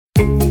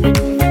Tere!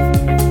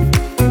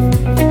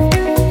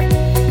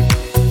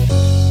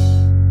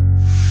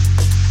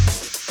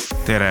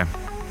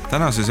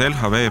 Tänases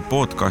LHV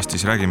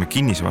podcastis räägime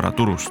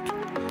kinnisvaraturust.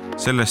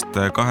 Sellest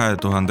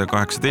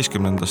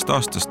 2018.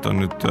 aastast on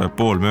nüüd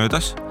pool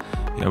möödas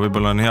ja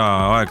võib-olla on hea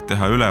aeg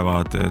teha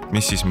ülevaade, et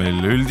mis siis meil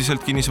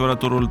üldiselt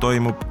kinnisvaraturul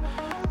toimub,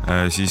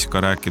 siis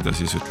ka rääkida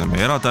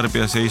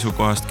eratarbija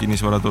seisukohast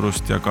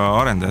kinnisvaraturust ja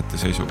ka arendajate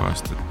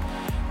seisukohast.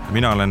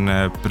 Mina olen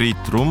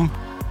Priit Rumm,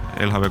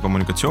 LHV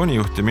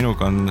kommunikatsioonijuht ja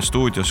minuga on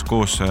stuudios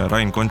koos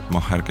Rain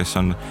Kontmacher, kes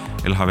on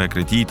LHV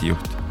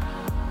krediidijuht.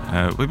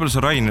 Võib-olla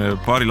sa, Rain,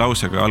 paari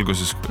lausega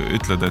alguses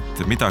ütled,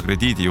 et mida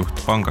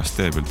krediidijuht pangas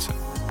teeb üldse?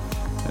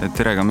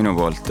 Tere ka minu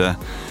poolt.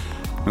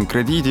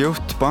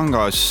 Krediidijuht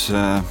pangas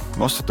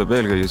vastutab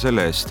eelkõige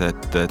selle eest,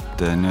 et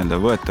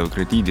võetav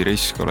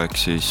krediidirisk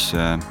oleks siis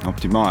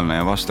optimaalne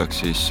ja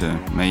vastaks siis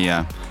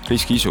meie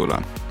riskiisule.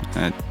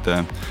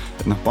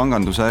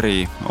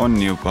 Pangandusäri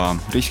on juba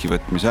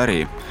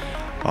riskivõtmisäri,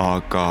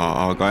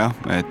 aga jah,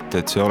 et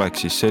see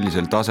oleks siis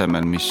sellisel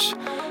tasemel, mis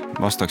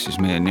vastaks siis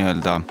meie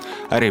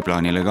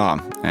äriplaanile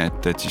ka,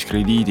 et siis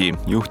krediidi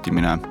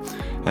juhtimine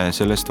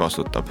sellest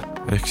vastutab.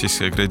 Ehk siis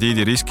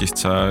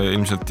krediidiriskist sa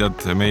ilmselt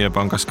tead meie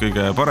pangas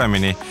kõige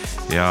paremini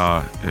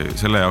ja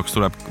selle jaoks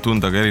tuleb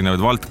tunda ka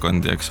erinevaid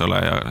valdkondi, eks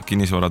ole, ja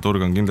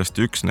kinnisvaraturg on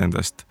kindlasti üks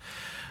nendest.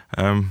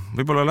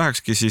 Võib-olla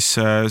lähekski siis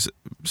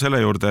selle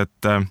juurde,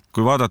 et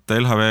kui vaadata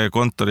LHV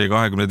kontori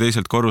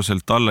 22.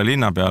 korruselt alla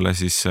linna peale,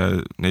 siis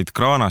neid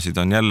kraanasid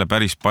on jälle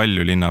päris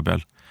palju linna peal.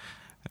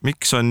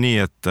 Miks on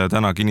nii, et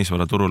täna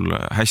kinnisvaraturul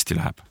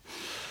hästi läheb?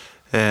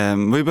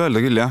 Võib öelda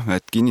küll jah,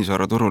 et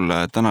kinnisvaraturul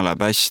täna läheb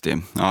hästi,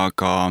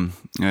 aga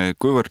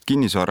kuivõrd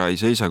kinnisvara ei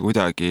seisa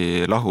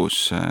kuidagi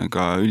lahus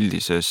ka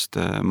üldisest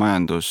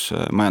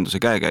majanduse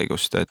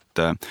käekäigust,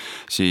 et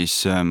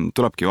siis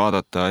tulebki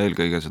vaadata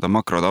eelkõige seda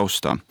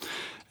makrotausta.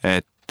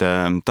 Et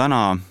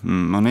täna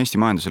on Eesti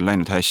majandusel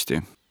läinud hästi.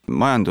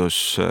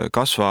 Majandus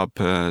kasvab,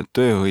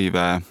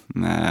 tööhõive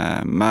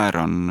määr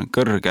on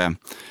kõrge,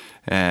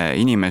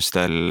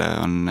 inimestel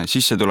on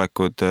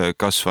sissetulekud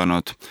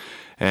kasvanud,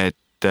 et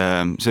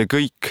see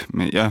kõik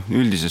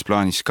üldises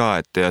plaanis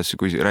ka, et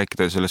kui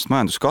rääkida sellest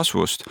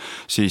majanduskasvust,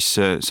 siis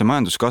see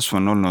majanduskasv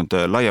on olnud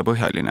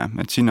laiapõhjaline,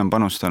 et sinna on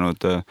panustanud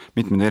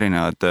mitmed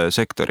erinevad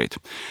sektorid.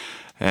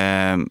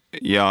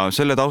 Ja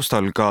selle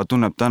taustal ka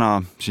tunneb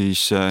täna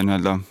siis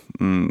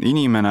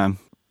inimene,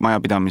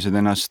 majapidamised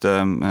ennast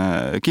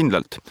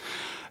kindlalt.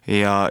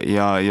 Ja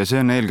see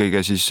on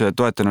eelkõige siis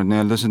toetanud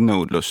seda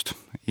nõudlust.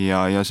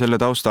 Ja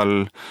selle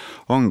taustal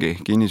ongi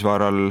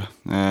kinnisvaral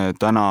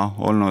täna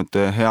olnud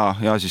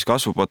hea siis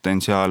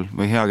kasvupotentsiaal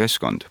või hea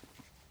keskkond.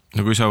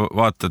 No kui sa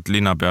vaatad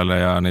linna peale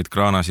ja neid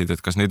kraanasid,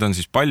 et kas neid on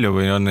siis palju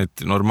või on neid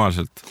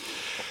normaalselt?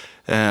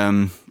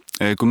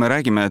 Kui me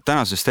räägime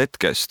tänasest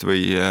hetkest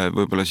või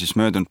võib-olla siis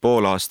möödunud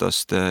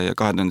poolaastast ja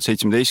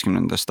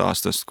 2017.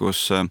 aastast,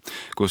 kus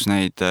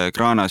neid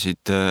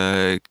kraanasid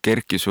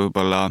kerkis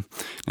võib-olla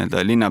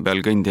linna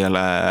peal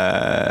kõndijale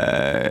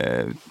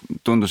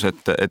tundus,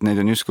 et neid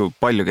on justkui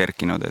palju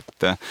kerkinud,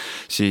 et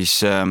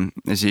siis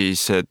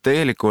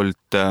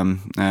tegelikult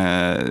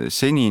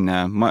senine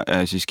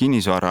siis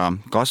kinnisvara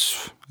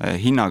kasv,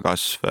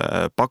 hinnakasv,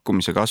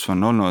 pakkumise kasv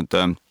on olnud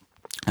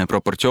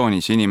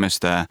proportsioonis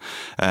inimeste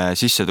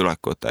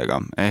sissetulekutega.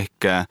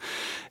 Ehk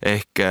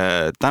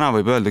täna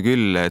võib öelda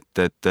küll,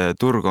 et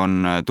turg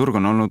on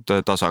olnud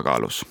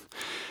tasakaalus.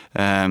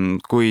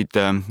 Kuid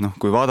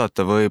kui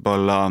vaadata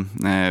võib-olla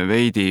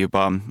veidi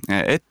juba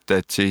ette,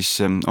 et siis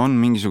on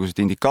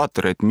mingisugused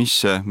indikaatorid,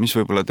 mis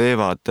võib-olla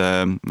teevad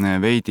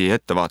veidi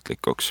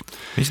ettevaatlikuks.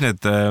 Mis need,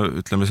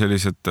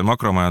 sellised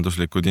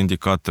makromajanduslikud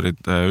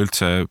indikaatorid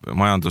üldse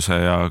majanduse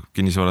ja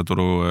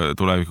kinnisvaraturu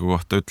tuleviku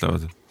kohta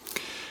ütlevad?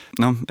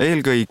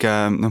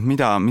 Eelkõige,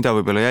 mida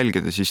võib-olla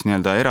jälgida siis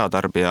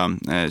eratarbija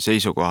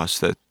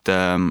seisukohast, et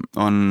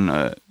on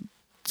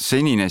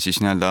senine siis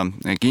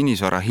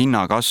kinnisvara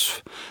hinnakasv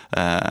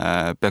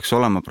peaks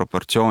olema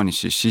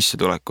proportsioonis siis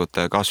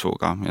sissetulekute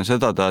kasvuga ja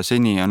seda ta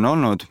seni on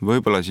olnud,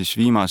 võib-olla siis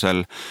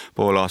viimasel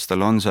poolaastal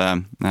on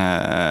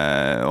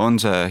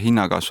see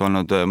hinnakasv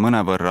olnud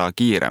mõnevõrra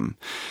kiirem.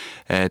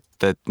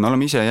 Et me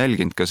oleme ise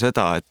jälginud ka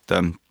seda,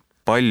 et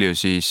palju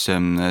siis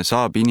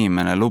saab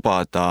inimene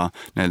lubada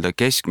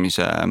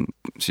keskmise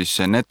siis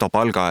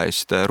netopalga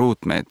eest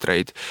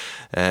ruutmeetreid,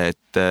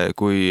 et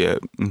kui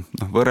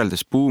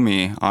võrreldes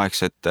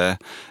buumiaegsete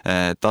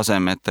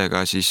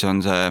tasemetega, siis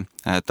on see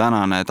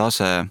tänane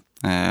tase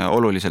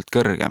oluliselt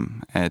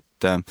kõrgem,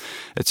 et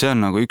see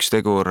on üks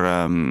tegur,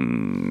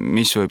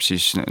 mis võib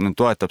siis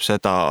toetab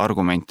seda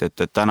argumenti,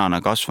 et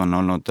tänane kasv on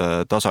olnud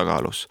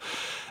tasakaalus.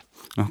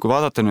 Kui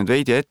vaadata nüüd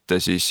veidi ette,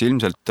 siis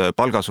ilmselt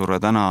palgasurve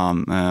täna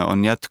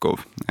on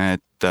jätkuv,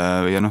 et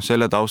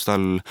selle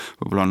taustal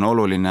võib-olla on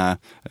oluline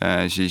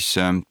siis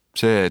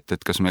see,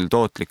 et kas meil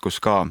tootlikkus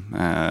ka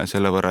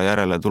selle võrra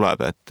järele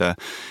tuleb,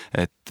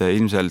 et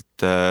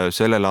ilmselt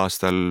sellel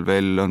aastal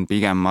veel on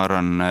pigem, ma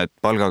arvan, et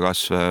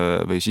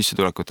palgakasv või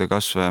sissetulekute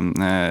kasv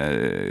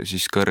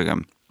siis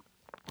kõrgem.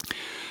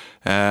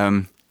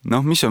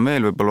 mis on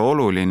veel võib-olla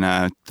oluline,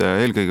 et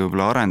eelkõige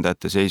võib-olla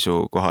arendajate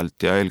seisukohalt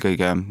ja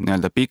eelkõige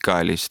nii-öelda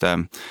pikaajaliste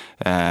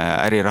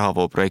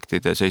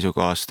ärirahavoопроjektide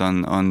seisukohast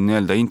on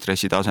nii-öelda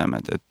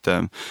intressitasemed, et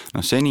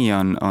seni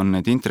on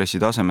need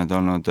intressitasemed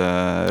olnud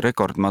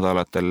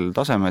rekordmadalatel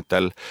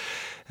tasemetel.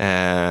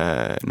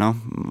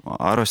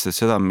 Arvestades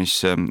seda, mis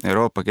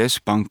Euroopa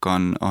Keskpank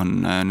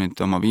on nüüd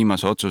oma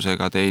viimase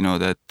otsusega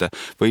teinud, et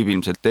võib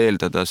ilmselt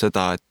eeldada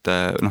seda, et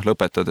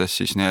lõpetades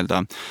siis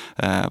nii-öelda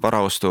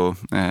varaostu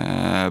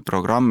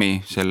programmi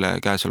selle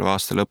käesoleva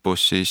aasta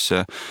lõpus, siis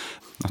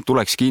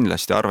tuleks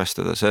kindlasti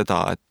arvestada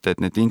seda,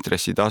 et need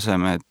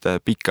intressitasemed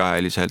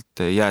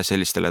pikaajaliselt ei jää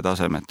sellistele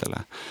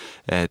tasemetele.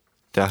 Et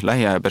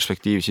lähiaja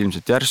perspektiivis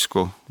ilmselt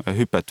järsku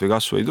hüpet või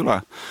kasvu ei tule,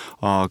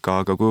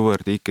 aga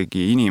kuivõrd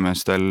ikkagi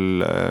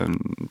inimestel,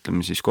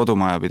 ütleme siis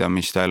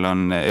kodumajapidamistel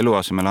on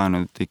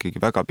eluasemelaenud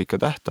ikkagi väga pika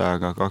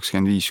tähtajaga,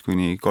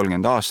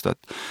 25–30 aastat,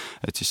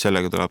 et siis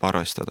sellega tuleb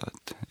arvestada,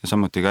 ja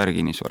samuti ka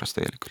ärikinnisvaras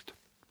tegelikult.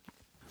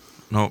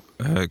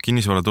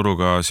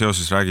 Kinnisvaraturuga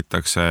seoses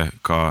räägitakse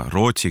ka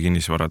Rootsi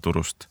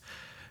kinnisvaraturust.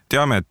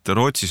 Teame, et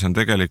Rootsis on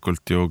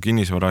tegelikult ju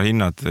kinnisvara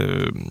hinnad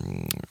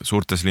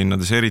suurtes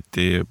linnades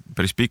eriti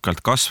päris pikalt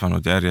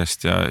kasvanud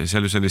järjest ja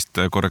seal ju sellist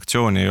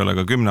korrektsiooni ei ole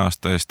ka 10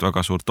 aasta eest väga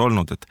suurt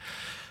olnud, et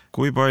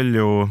kui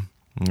palju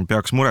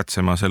peaks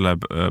muretsema selle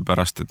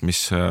pärast, et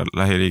mis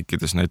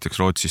lähiriikides näiteks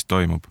Rootsis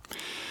toimub?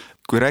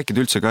 Kui rääkida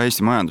üldse ka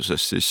Eesti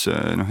majandusest, siis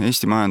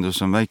Eesti majandus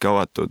on väike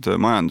avatud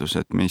majandus,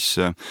 et mis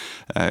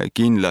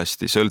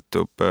kindlasti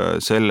sõltub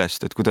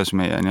sellest, et kuidas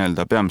meie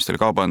nii-öelda peamistel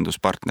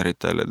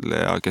kaubanduspartneritel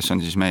ja kes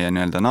on siis meie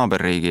nii-öelda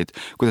naaberriigid,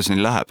 kuidas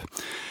neil läheb.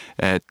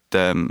 Et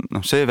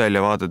see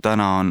väljavaade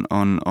täna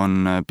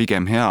on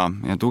pigem hea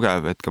ja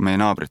tugev, et ka meie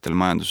naabritel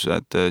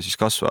majandused siis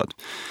kasvavad.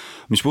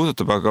 Mis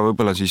puudutab aga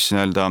võib-olla siis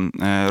nii-öelda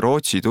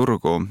Rootsi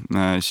turgu,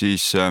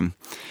 siis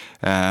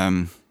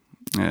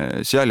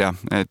seal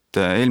et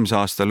eelmise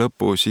aasta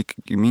lõpus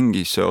ikkagi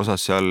mingis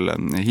osas seal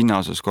hinna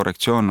osas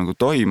korrektsioon nagu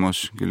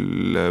toimus,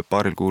 küll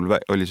paaril kuul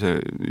oli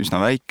see üsna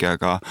väike,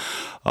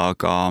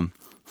 aga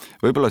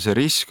võib-olla see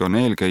risk on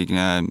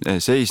eelkõige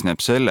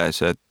seisneb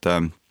selles, et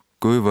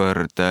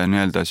kuivõrd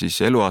nii-öelda siis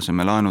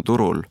eluasemelaenu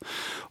turul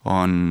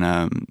on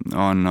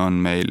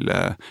meil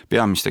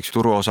peamisteks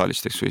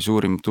turuosalisteks või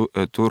suurim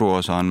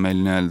turuosa on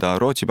meil nii-öelda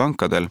Rootsi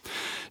pankadel,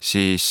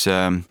 siis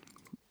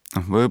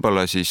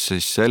võib-olla siis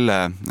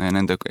selle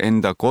nende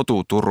enda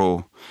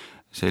koduturu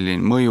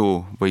selline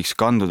mõju võiks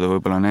kanduda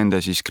võib-olla nende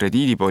siis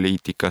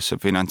krediidipoliitikasse,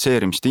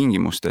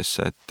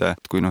 finantseerimistingimustesse,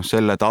 et kui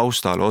selle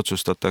taustal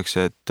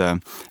otsustatakse, et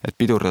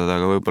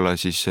pidurdada ka võib-olla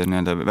siis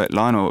nii-öelda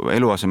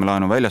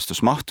eluasemelaenu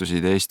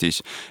väljastusmahtusid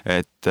Eestis,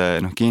 et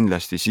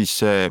kindlasti siis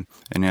see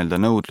nii-öelda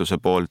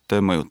nõudluse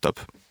poolt mõjutab.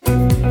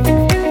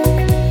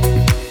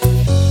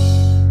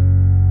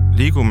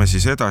 Liigume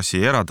siis edasi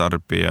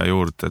eratarbija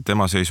juurde,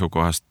 tema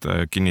seisukohast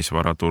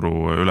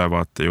kinnisvaraturu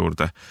ülevaate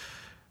juurde.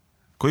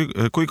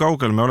 Kui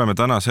kaugel me oleme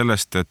täna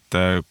sellest, et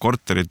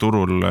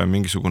korteriturul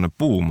mingisugune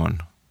buum on?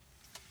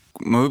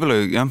 Ma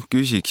võib-olla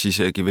küsiks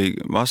isegi või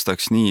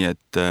vastaks nii,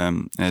 et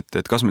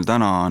kas meil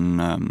täna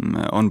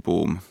on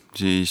buum,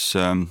 siis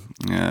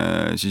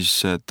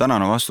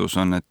tänane vastus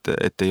on,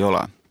 et ei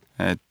ole.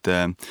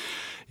 Ja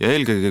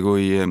eelkõige,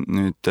 kui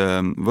nüüd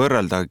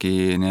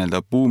võrreldagi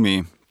nii-öelda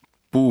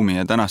buumi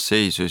ja tänast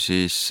seisu,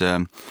 siis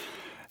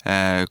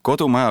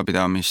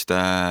kodumajapidamiste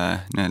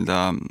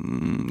nii-öelda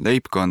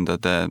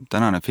leibkondade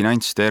tänane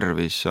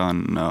finantstervis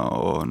on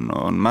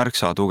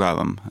märksa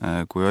tugevam,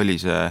 kui oli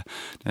see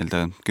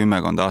nii-öelda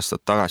 10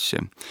 aastat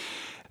tagasi.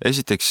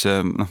 Esiteks,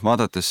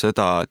 vaadates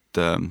seda, et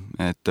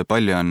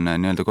palju on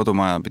nii-öelda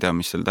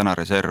kodumajapidamistel täna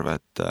reserve,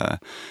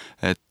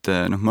 et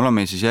me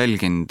oleme siis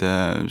jälginud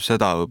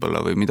seda võib-olla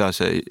või mida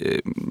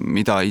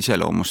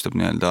iseloomustab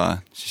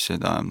nii-öelda siis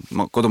seda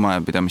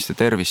kodumajapidamiste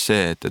tervis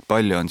see, et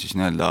palju on siis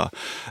nii-öelda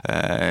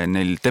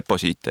neil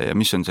deposiite ja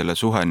mis on selle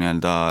suhe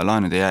nii-öelda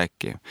laenude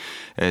jääki.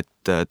 Et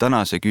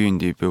täna see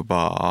küündib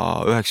juba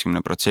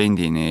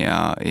 90%-ni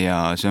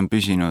ja see on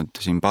püsinud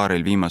siin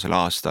paaril viimasel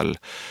aastal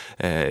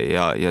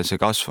ja see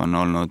kasv on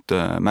olnud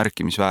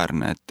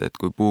märkimisväärne, et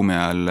kui buumi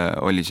ajal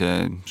oli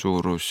see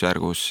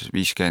suurusjärgus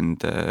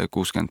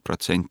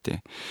 50-60%.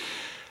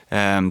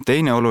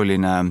 Teine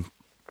oluline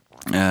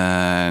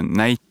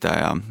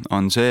näitaja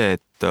on see,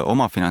 et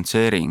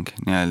omafinantseering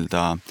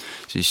nii-öelda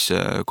siis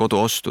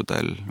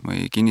koduostudel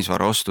või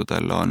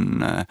kinnisvaraostudel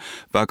on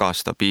väga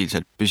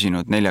stabiilselt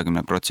püsinud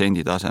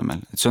 40% tasemel.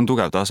 Et see on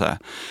tugev tase,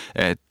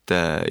 et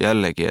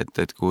jällegi,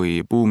 et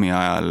kui buumi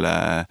ajal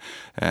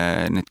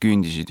need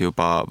küündisid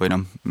juba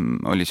või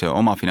oli see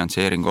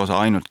omafinantseeringu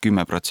osa ainult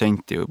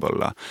 10%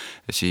 võib-olla,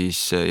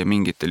 siis ja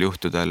mingitel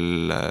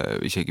juhtudel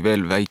isegi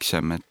veel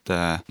väiksem, et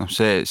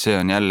see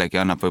on jällegi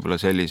annab võib-olla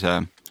sellise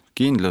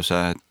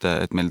kindluse,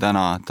 et meil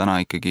täna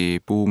ikkagi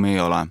buumi ei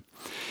ole.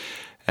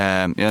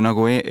 Ja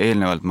nagu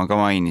eelnevalt ma ka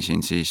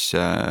mainisin, siis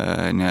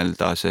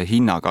nii-öelda see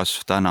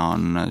hinnakasv täna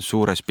on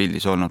suures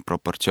pildis olnud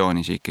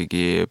proportsioonis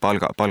ikkagi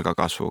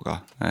palgakasvuga,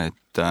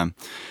 et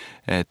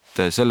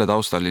selle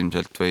taustal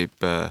ilmselt võib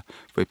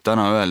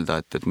täna öelda,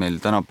 et meil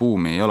täna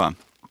buumi ei ole.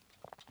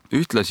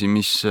 ühtlasi,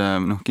 mis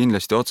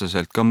kindlasti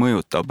otseselt ka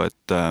mõjutab,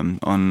 et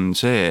on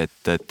see,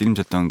 et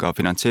ilmselt on ka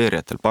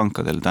finantseerijatel,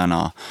 pankadel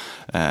täna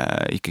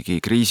ikkagi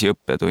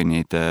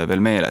kriisiõppetunnid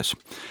veel meeles.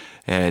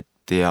 Et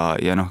ja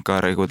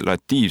ka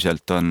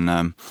regulatiivselt on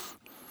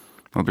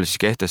võib-olla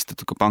siis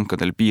kehtestatud ka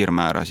pankadel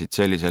piirmäärasid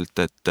selliselt,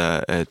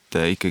 et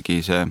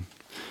ikkagi see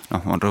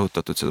on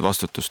rõhutatud seda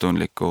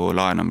vastutustundliku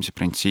laenamise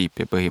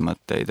printsiipi ja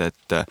põhimõtteid,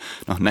 et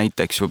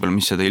näiteks võib-olla,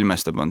 mis seda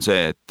ilmestab, on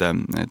see, et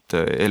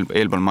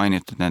eelpool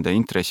mainitud nende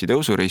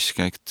intressitõusurisk,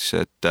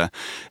 et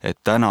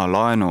täna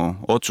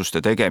laenu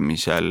otsuste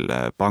tegemisel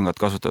pangad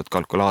kasutavad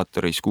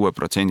kalkulaatoris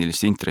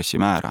 6%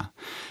 intressimäära,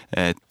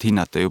 et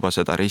hinnata juba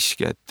seda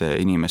riski, et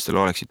inimestel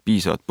oleksid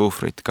piisavad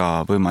puhvrid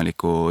ka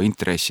võimaliku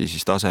intressi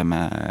siis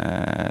taseme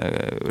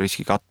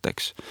riski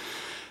katteks.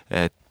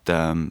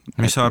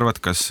 Mis sa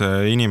arvad, kas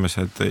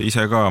inimesed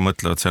ise ka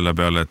mõtlevad selle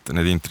peale, et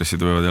need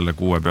intressid võivad jälle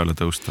 6 peale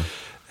tõusta?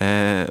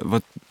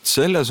 Vot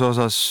selles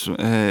osas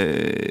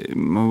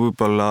ma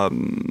võib-olla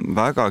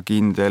väga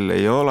kindel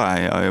ei ole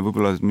ja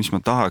võib-olla, mis ma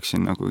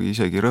tahaksin nagu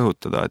isegi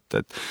rõhutada,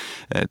 et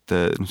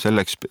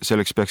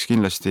selleks peaks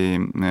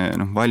kindlasti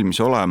valmis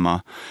olema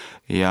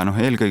ja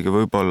eelkõige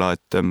võib-olla,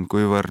 et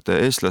kuivõrd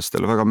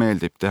eestlastele väga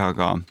meeldib teha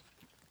ka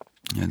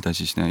nii-öelda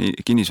siis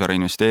kinnisvara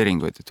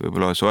investeeringuid, et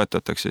võib-olla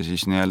soetatakse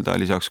siis nii-öelda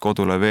lisaks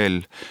kodule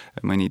veel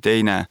mõni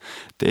teine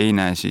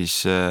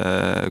siis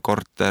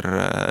korter,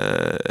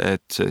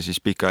 et see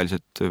siis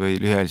pikaajaliselt või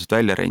lühiajaliselt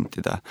välja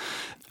rentida.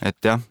 Et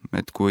jah,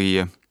 et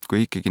kui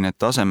ikkagi need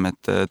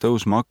tasemed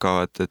tõusma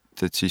hakkavad,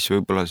 et siis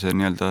võib-olla see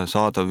nii-öelda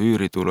saadav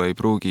üüritulu ei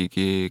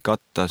pruugigi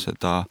katta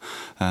seda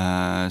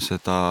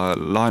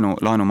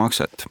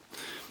laenumakset.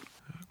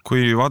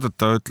 Kui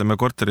vaadata, ütleme,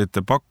 korterite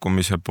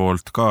pakkumise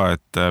poolt ka,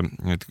 et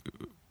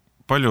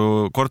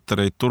palju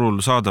kortereid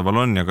turul saadaval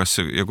on ja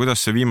kuidas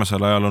see viimasel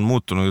ajal on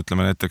muutunud,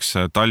 ütleme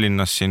näiteks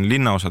Tallinnas siin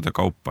linnaosade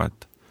kaupa,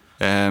 et?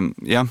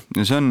 Jah,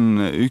 see on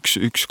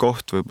üks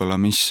koht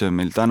võib-olla, mis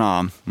meil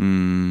täna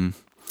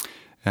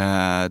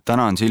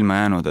on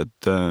silma jäänud, et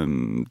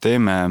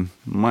teeme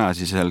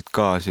majasiselt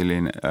ka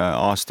selline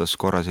aastas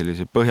korra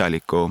sellise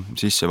põhjaliku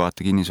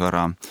sissevaate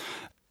kinnisvara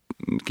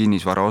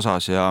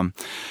osas ja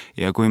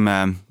kui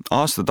me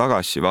aasta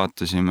tagasi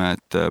vaatasime,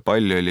 et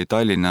palju oli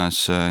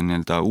Tallinnas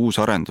nii-öelda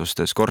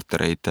uusarendustes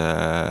kortereid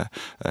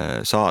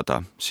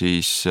saada,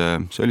 siis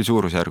see oli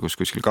suurusjärgus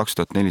kuskil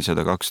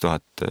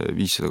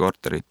 2400-2500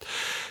 korterit,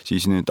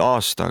 siis nüüd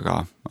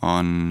aastaga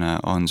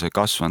on see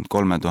kasvanud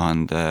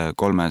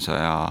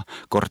 3300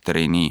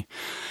 korterini.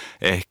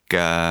 Ehk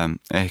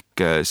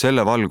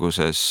selle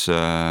valguses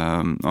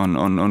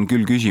on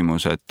küll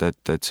küsimus, et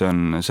see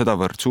on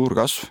sedavõrd suur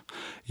kasv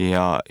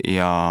ja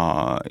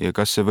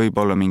kas see võib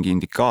olla mingi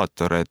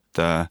indikaator, et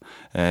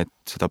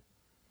seda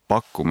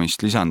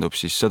pakkumist lisandub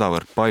siis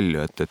sedavõrd palju,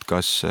 et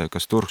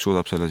kas turg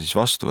suudab selle siis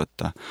vastu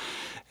võtta.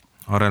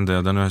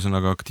 Arendajad on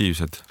ühesõnaga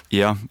aktiivsed.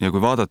 Ja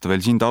kui vaadata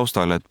veel siin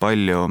taustal, et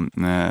palju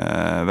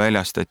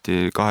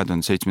väljastati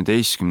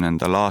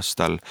 2017.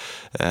 aastal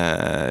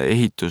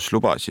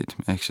ehituslubasid,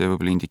 ehk see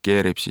võib-olla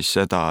indikeerib siis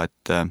seda,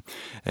 et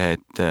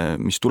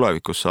mis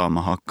tulevikus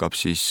saama hakkab,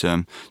 siis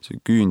see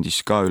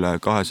küündis ka üle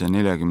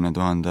 240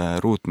 000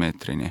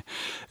 ruutmeetrini.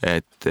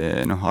 Et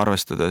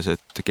arvestades,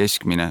 et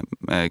keskmine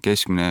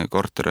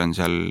korter on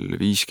seal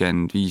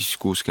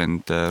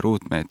 55-60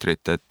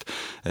 ruutmeetrit, et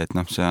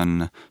see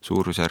on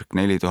suurusjärk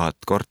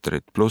 4000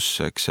 korterit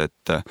pluss, eks,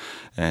 et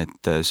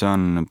see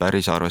on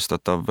päris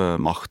arvestatav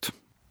maht.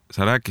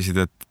 Sa rääkisid,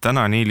 et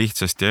täna nii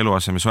lihtsasti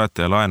eluaseme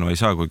soetaja laenu ei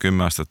saa kui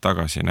 10 aastat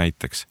tagasi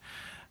näiteks.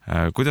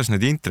 Kuidas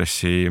need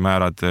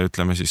intressimäärad,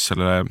 ütleme siis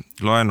selle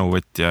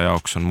laenuvõtja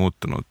jaoks on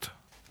muutunud?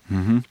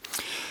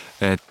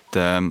 Et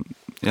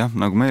jah,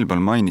 nagu ma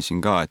eelpool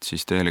mainisin ka, et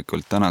siis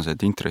tegelikult tänased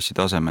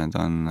intressitasemed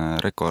on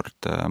rekord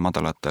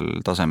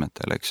madalatel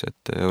tasemetel, eks, et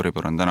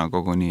Euribor on täna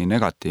koguni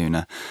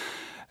negatiivne.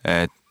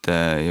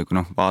 Ja kui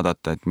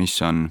vaadata, et mis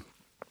on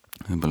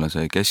võib-olla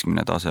see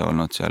keskmine tase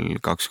olnud seal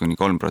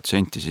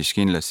 2-3%, siis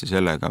kindlasti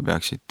sellega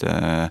peaksid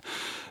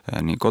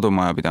nii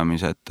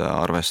kodumajapidamised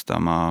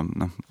arvestama,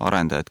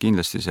 arendajad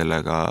kindlasti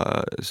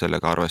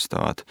sellega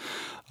arvestavad,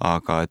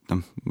 aga et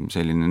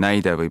selline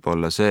näide võib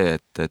olla see,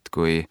 et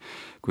kui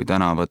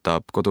täna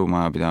võtab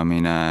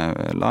kodumajapidamine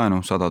laenu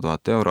 100 000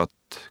 eurot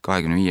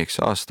 25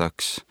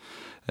 aastaks,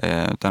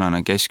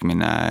 tänane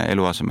keskmine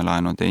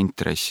eluasemelaenude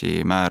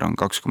intressimäär on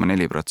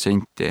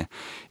 2,4%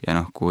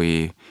 ja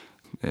kui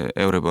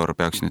Euribor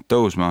peaks nüüd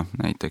tõusma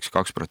näiteks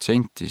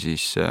 2%,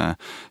 siis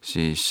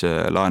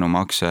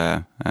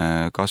laenumakse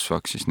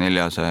kasvaks siis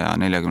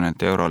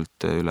 440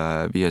 eurolt üle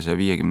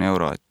 550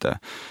 euro, et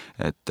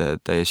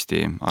täiesti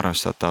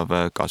arvestatav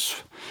kasv.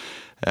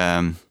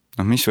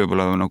 Mis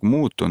võib-olla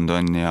muutunud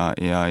on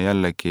ja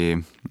jällegi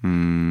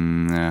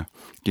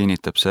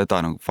kinnitab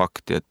seda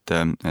fakti, et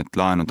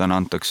laenu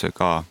täna antakse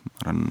ka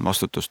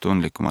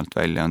vastutustundlikumalt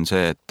välja, on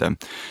see, et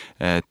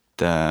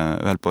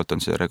ühelt poolt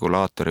on see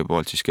regulaatori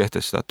poolt siis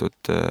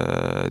kehtestatud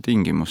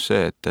tingimus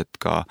see, et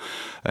ka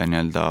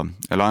nii-öelda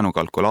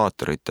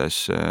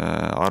laenukalkulaatorites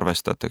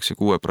arvestatakse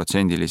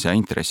 6%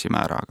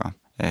 intressimääraga.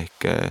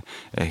 ehk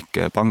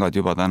pangad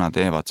juba täna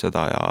teevad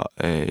seda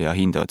ja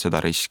hindavad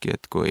seda riski,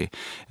 et kui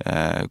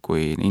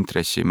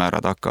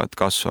intressimäärad hakkavad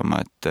kasvama,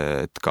 et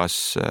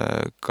kas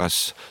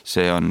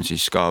see on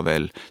siis ka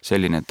veel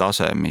selline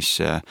tase,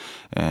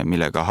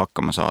 millega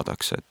hakkama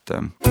saadakse,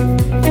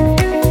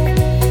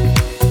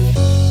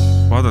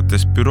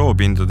 Vaadates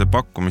büroopindade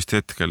pakkumist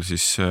hetkel,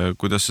 siis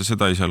kuidas sa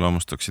seda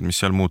iseloomustaksid, mis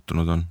seal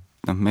muutunud on?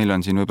 Meil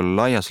on siin võib-olla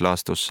laias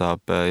laastus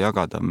saab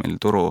jagada meil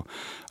turu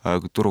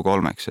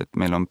kolmeks, et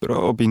meil on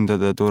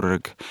büroopindade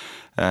turg,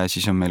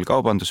 siis on meil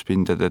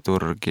kaubanduspindade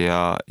turg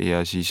ja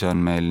siis on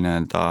meil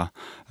nii-öelda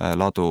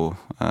ladu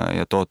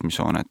ja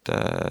tootmishoonete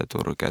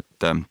turg,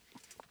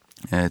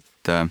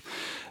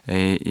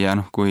 ja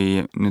kui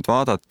nüüd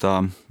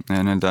vaadata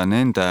nii-öelda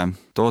nende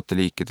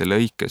tooteliikide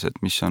lõikes, et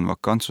mis on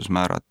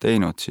vakantsusmäärad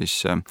teinud,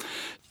 siis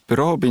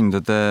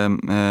büroopindade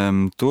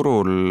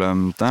turul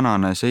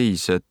tänane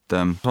seis, et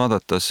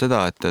vaadates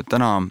seda, et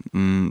täna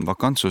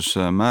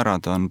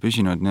vakantsusmäärad on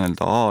püsinud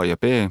nii-öelda A ja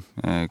B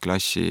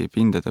klassi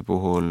pindade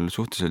puhul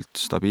suhteliselt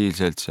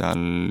stabiilselt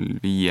seal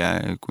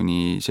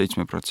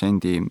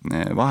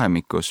 5–7%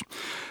 vahemikus,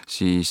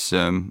 siis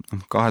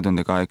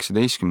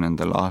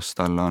 2018.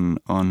 aastal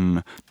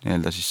on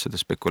nii-öelda siis seda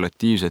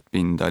spekulatiivset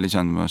pinda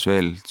lisandumas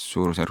veel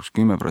suurusjärgus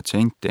 10%.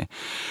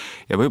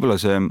 Ja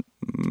võib-olla see,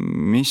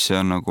 mis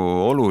on nagu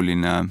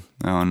oluline,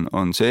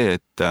 on see,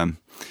 et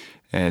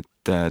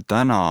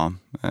täna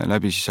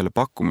läbi siis selle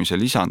pakkumise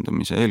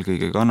lisandumise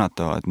eelkõige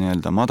kannatavad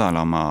nii-öelda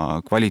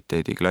madalama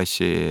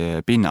kvaliteediklassi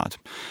pinnad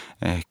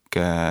ehk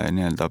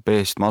nii-öelda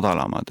B-st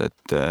madalamad,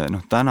 et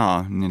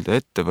täna nii-öelda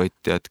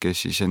ettevõtjad, kes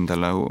siis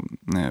endale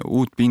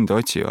uut pinda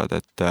otsivad,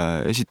 et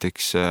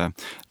esiteks,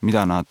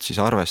 mida nad siis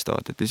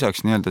arvestavad, et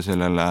lisaks nii-öelda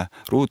sellele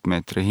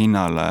ruutmeetri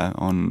hinnale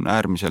on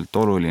äärmiselt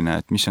oluline,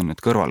 et mis on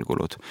need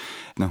kõrvalkulud.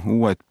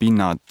 Uued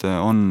pinnad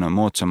on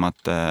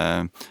moodsamate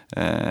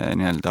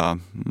nii-öelda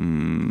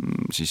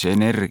siis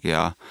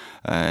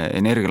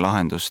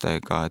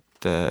energialahendustega, et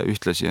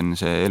ühtlasi on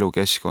see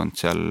elukeskkond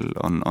seal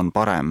on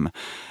parem,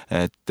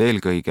 et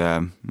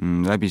eelkõige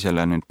läbi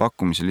selle nüüd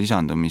pakkumise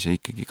lisandumise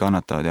ikkagi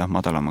kannatavad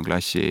madalama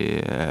klassi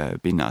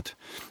pinnad.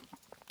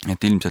 Et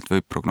ilmselt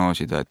võib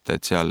prognoosida,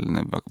 et seal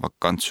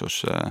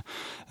vakantsus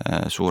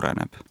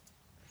suureneb.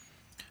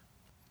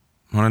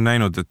 Ma olen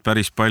näinud, et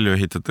päris palju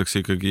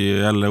ehitatakse ikkagi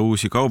jälle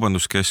uusi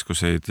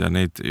kaubanduskeskuseid ja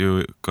neid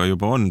ju ka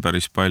juba on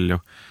päris palju.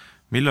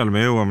 Millal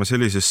me jõuame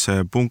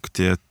sellisesse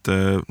punkti, et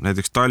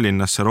näiteks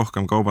Tallinnasse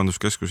rohkem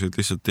kaubanduskeskuseid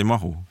lihtsalt ei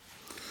mahu?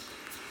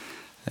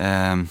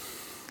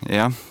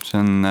 Jah, see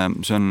on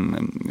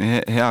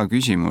hea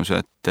küsimus,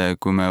 et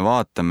kui me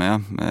vaatame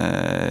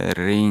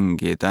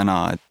ringi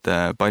täna, et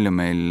palju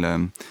meil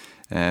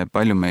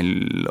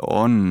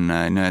on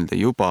nii-öelda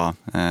juba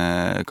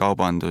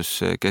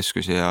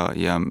kaubanduskeskusi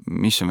ja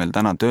mis on veel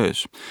täna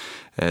töös.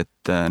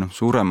 Et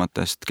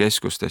suurematest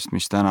keskustest,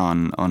 mis täna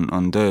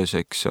on töös,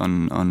 eks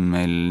on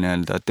meil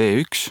nii-öelda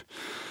T1.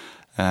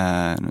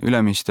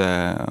 Ülemiste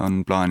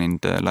on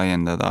plaaninud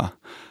laiendada.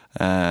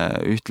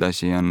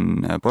 Ühtlasi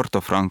on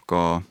Porto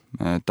Franco,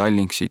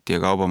 Tallink City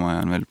ja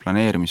kaubamaja on veel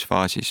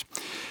planeerimisfaasis.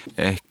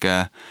 Ehk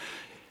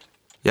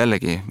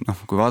jällegi,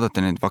 kui vaadata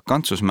neid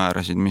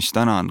vakantsusmäärasid, mis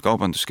täna on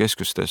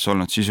kaubanduskeskustes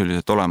olnud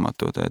sisuliselt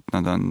olematud, et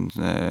nad on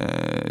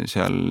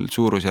seal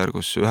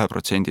suurusjärgus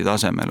 1%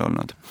 tasemel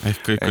olnud.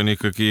 Ehk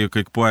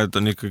kõik poed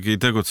on ikkagi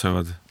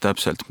tegutsevad.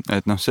 Täpselt,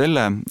 et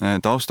selle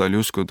taustal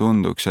justkui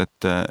tunduks,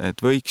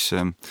 et võiks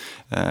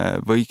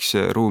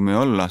ruumi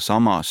olla,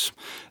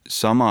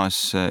 samas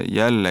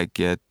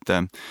jällegi, et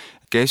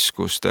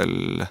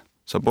keskustel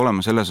saab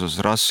olema selles osas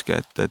raske,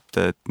 et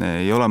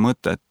ei ole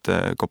mõtet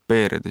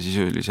kopeerida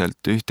sisuliselt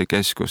ühte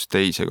keskust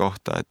teise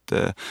kohta,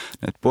 et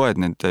need poed,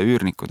 need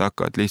üürnikud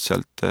hakkavad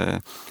lihtsalt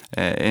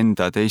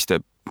enda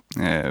teiste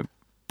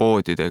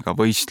poodidega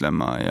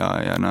võistlema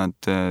ja nad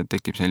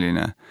tekib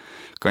selline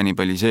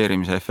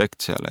kannibaliseerimise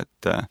efekt seal,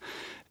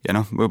 ja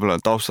võib-olla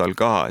taustal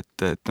ka,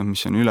 et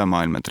mis on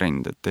ülemaailma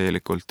trend, et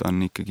tegelikult on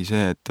ikkagi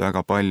see, et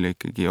väga palju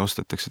ikkagi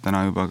ostetakse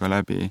täna juba ka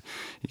läbi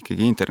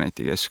ikkagi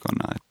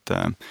internetikeskkonna,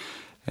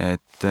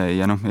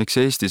 ja eks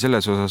Eesti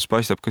selles osas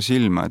paistab ka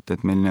silma,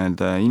 et meil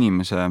nii-öelda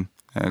inimese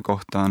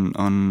kohta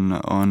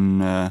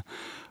on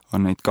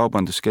neid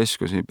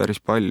kaubanduskeskusi päris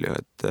palju,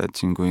 et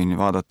siin kui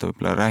vaadata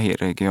võib-olla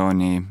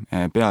Rähiregiooni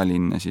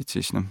pealinnasid,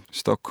 siis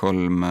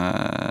Stockholm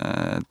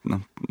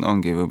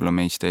ongi võib-olla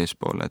meist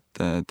eespool, et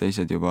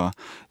teised juba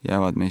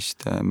jäävad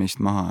meist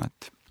maha.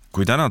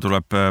 Kui täna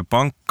tuleb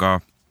panka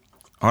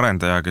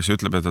arendaja, kes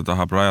ütleb, et ta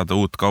tahab rajada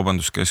uut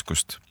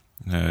kaubanduskeskust,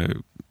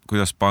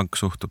 kuidas pank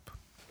suhtub?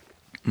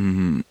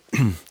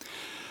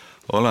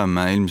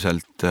 Oleme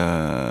ilmselt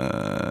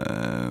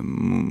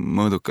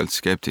mõõdukalt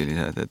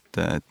skeptilised, et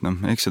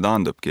eks see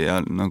taandubki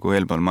ja nagu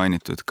eelpool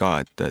mainitud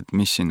ka, et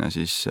mis sinna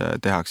siis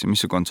tehakse,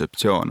 mis see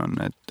kontseptsioon on,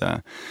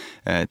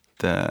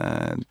 et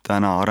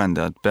täna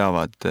arendajad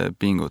peavad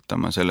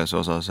pingutama selles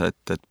osas,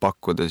 et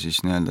pakkuda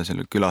siis nii-öelda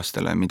selle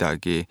külastele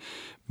midagi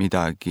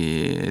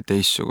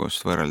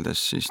teistsugust võrreldes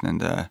siis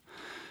nende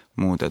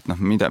muud, et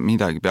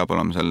midagi peab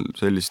olema seal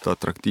sellist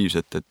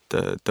atraktiivset, et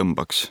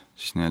tõmbaks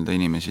siis nii-öelda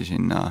inimesi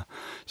sinna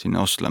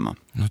ostlema.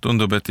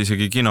 Tundub, et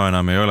isegi kino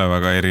enam ei ole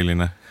väga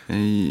eriline.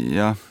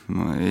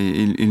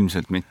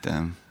 Ilmselt mitte.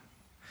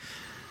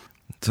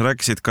 Sa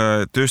rääkisid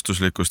ka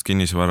tööstuslikust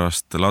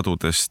kinnisvarast,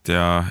 ladudest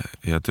ja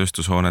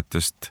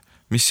tööstushoonetest.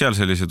 Mis seal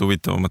sellised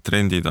huvitavamad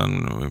trendid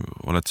on?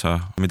 Oled sa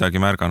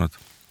midagi märganud?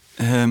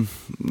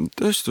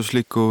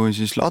 Tööstusliku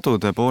siis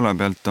ladude poole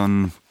pealt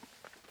on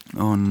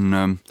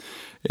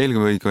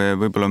eelkõige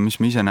võib-olla, mis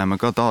me ise näeme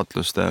ka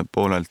taotluste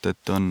poolelt,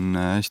 et on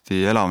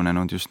hästi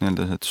elavnenud just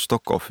nii-öelda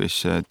stock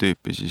office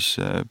tüüpi siis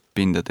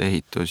pindade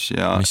ehitus.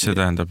 Mis see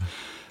tähendab?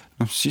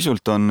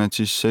 Sisult on need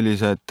siis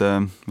sellised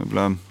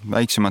võib-olla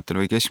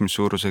väiksematele või keskmise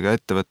suurusega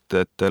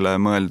ettevõtetele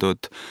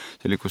mõeldud,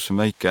 kus on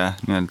väike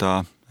nii-öelda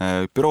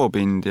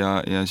büroopind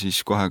ja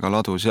siis kohe ka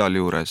ladu seal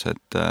juures,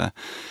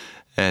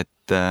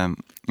 et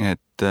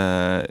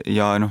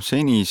ja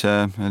senise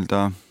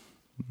nii-öelda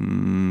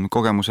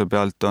kogemuse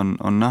pealt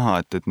on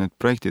näha, et need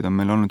projektid on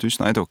meil olnud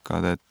üsna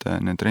edukad, et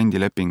need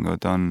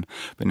rendilepingud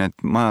või need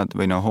majad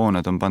või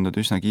hooned on pandud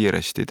üsna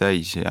kiiresti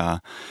täis ja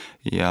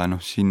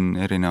siin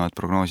erinevad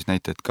prognoosid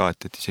näitavad ka,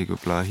 et isegi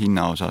võib-olla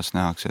hinna osas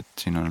nähakse, et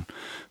siin on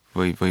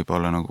võib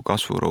olla nagu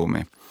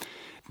kasvuruumi.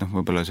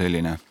 Võib-olla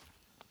selline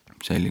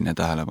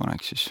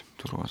tähelepanek siis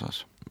turu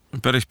osas.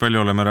 Päris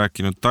palju oleme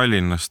rääkinud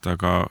Tallinnast,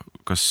 aga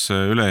kas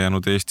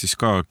ülejäänud Eestis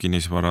ka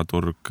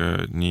kinnisvaraturg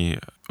nii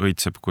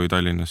õitseb kui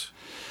Tallinnas?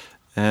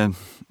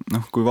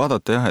 Kui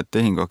vaadata et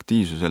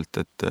tehinguaktiivsuselt,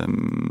 et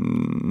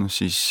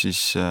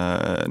siis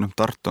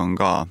Tartu on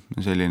ka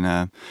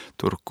selline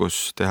turg,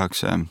 kus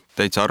tehakse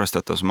täitsa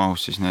arvestatavas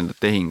mahus siis nii-öelda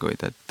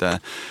tehinguid,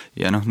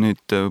 ja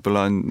nüüd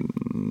võib-olla,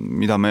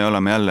 mida me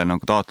oleme jälle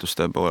nagu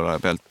taotluste poole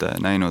pealt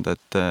näinud,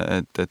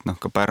 et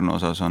ka Pärnu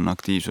osas on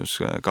aktiivsus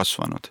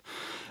kasvanud.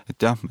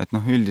 Et jah, et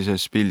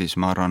üldises pildis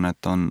ma arvan,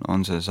 et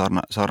on see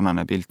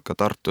sarnane pilt ka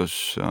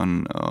Tartus,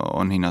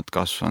 on hinnad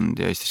kasvanud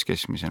ja Eestis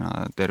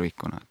keskmisena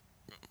tervikuna.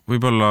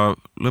 Võib-olla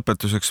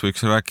lõpetuseks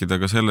võiks rääkida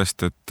ka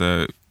sellest, et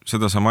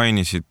seda sa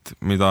mainisid,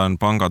 mida on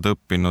pangad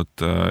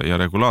õppinud ja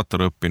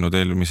regulaator õppinud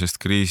eelmisest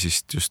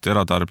kriisist just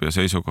eratarbija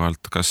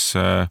seisukohalt. Kas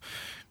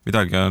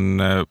midagi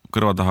on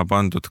kõrva taha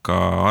pandud ka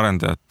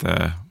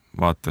arendajate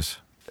vaates?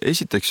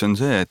 Esiteks on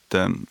see,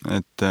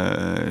 et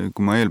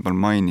kui ma eelpool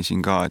mainisin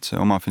ka, et see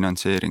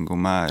omafinantseeringu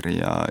määr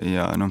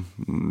ja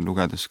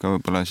lugedes ka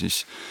võib-olla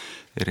siis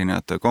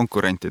erinevate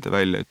konkurentide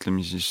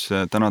väljaütlemi, siis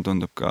täna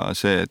tundub ka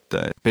see, et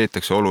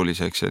peetakse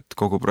oluliseks, et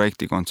kogu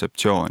projekti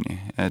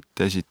kontseptsiooni,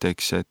 et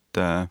esiteks,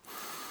 et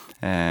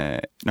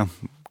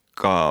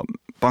ka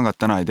pangad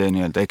täna ei tee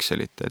nii-öelda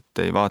Excelit, et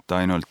ei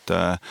vaata ainult,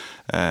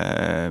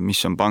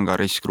 mis on panga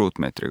risk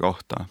ruutmeetri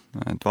kohta,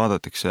 et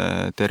vaadatakse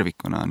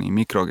tervikuna nii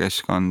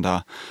mikrokeskkonda,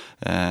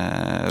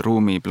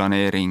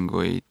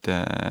 ruumiplaneeringuid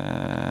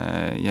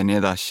ja nii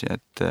edasi,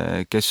 et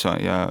kes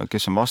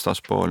on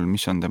vastaspool,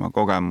 mis on tema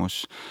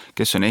kogemus,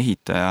 kes on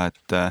ehitaja,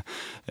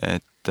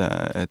 et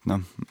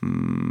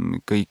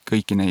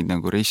kõiki neid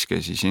nagu riske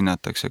siis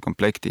hinnatakse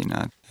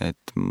komplektina,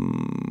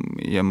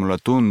 ja mulle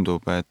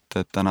tundub, et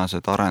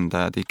tänased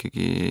arendajad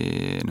ikkagi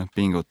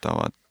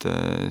pingutavad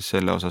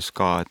selle osas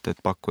ka,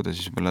 et pakkuda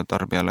siis võib-olla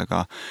tarbijale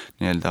ka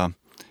nii-öelda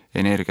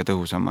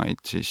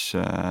energiatõhusamaid siis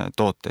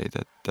tooteid,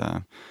 et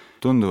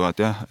tunduvad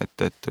jah,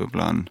 et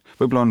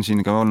võib-olla on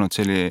siin ka olnud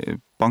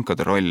selline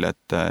pankade roll,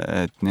 et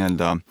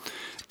nii-öelda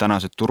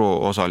tänased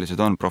turuosalised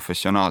on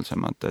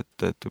professionaalsemad,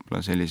 et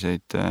võib-olla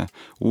selliseid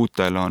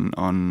uutel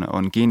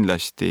on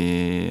kindlasti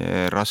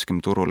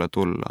raskem turule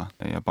tulla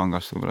ja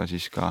pangast võib-olla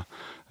siis ka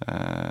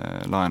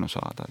laenu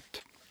saada,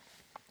 et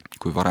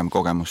kui varem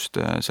kogemust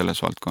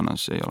selles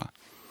valdkonnas ei ole.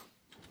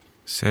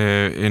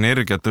 See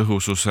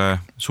energiatõhususe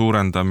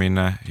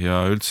suurendamine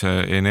ja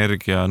üldse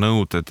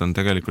energianõuded on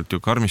tegelikult ju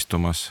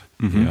karmistumas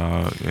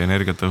ja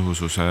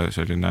energiatõhususe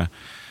selline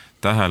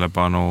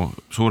tähelepanu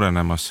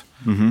suurenemas.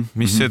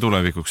 Mis see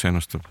tulevikuks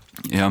ennustab?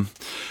 Jah,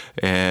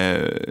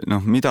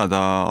 mida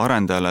ta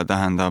arendajale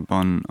tähendab,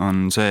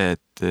 on see,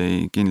 et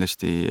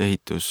kindlasti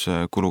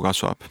ehituskulu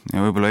kasvab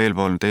ja võib-olla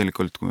eelpool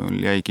tegelikult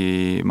mul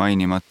jäigi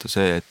mainimata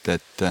see,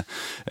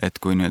 et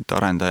kui nüüd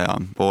arendaja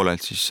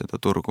poolelt siis seda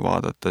turgu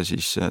vaadata,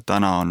 siis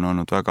täna on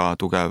olnud väga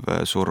tugev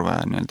surve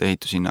nii-öelda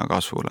ehitushinna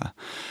kasvule.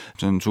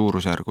 See on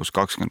suurusjärgus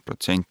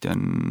 20%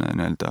 on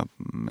nii-öelda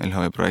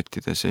LHV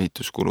projektides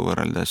ehituskulu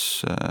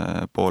võrreldes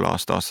poole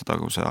aasta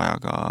taguse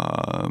ajaga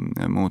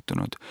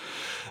muutunud.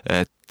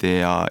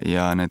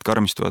 Ja need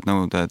karmistuvad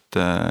nõuded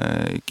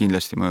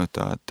kindlasti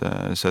mõjutavad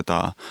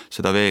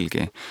seda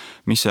veelgi.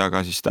 Mis see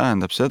aga siis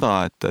tähendab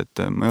seda,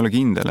 et ma ei ole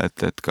kindel,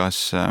 et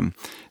kas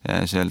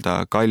selda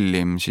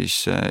kallim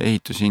siis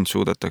ehitushind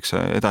suudetakse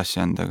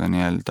edasi anda ka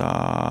nii-öelda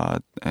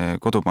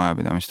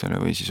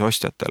kodumajapidamistele või siis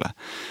ostjatele.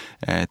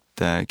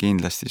 Et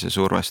kindlasti see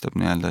survestab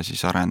nii-öelda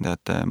siis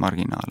arendajate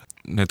marginaale.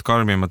 Need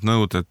karmimad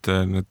nõuded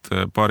need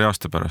paari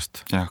aasta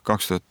pärast? Jah,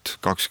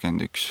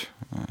 2021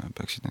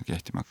 peaksid need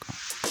kehtima hakkama.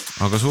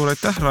 Aga suur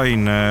aitäh,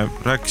 Rain.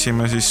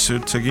 Rääkisime siis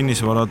üldse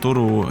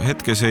kinnisvaraturu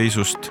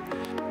hetkeseisust.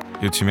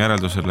 Jõudsime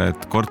järeldusele,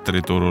 et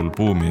korteriturul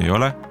buumi ei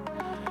ole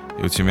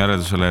jõudsime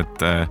järeldusele, et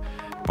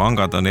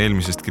pangad on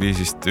eelmisest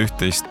kriisist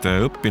üht-teist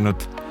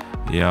õppinud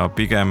ja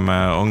pigem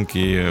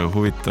ongi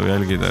huvitav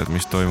jälgida, et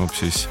mis toimub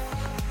siis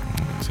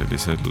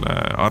sellisel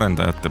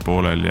arendajate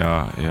poolel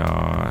ja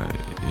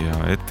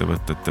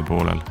ettevõtete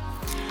poolel.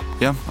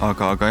 Jah,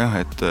 aga jah,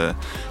 et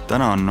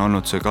täna on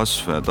olnud see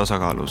kasv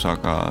tasakaalus,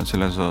 aga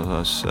selles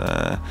osas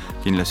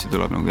kindlasti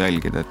tuleb nagu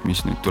jälgida, et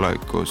mis nüüd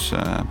tulevikus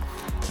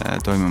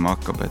toimuma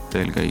hakkab, et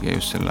eelkõige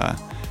just selle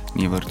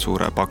niivõrd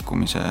suure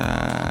pakkumise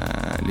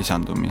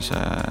lisandumise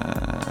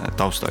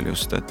taustal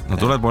just. No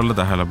tuleb olla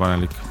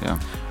tähelepanelik. Ja.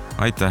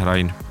 Aitäh,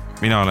 Rain.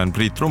 Mina olen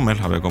Priit Rumm,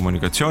 LHV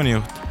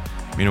kommunikatsioonijuht.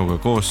 Minuga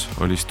koos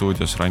oli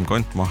stuudios Rain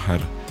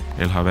Kontmacher,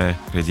 LHV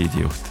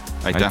krediidijuht.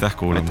 Aitäh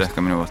kuulamast. Aitäh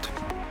ka minu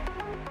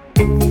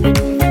poolt.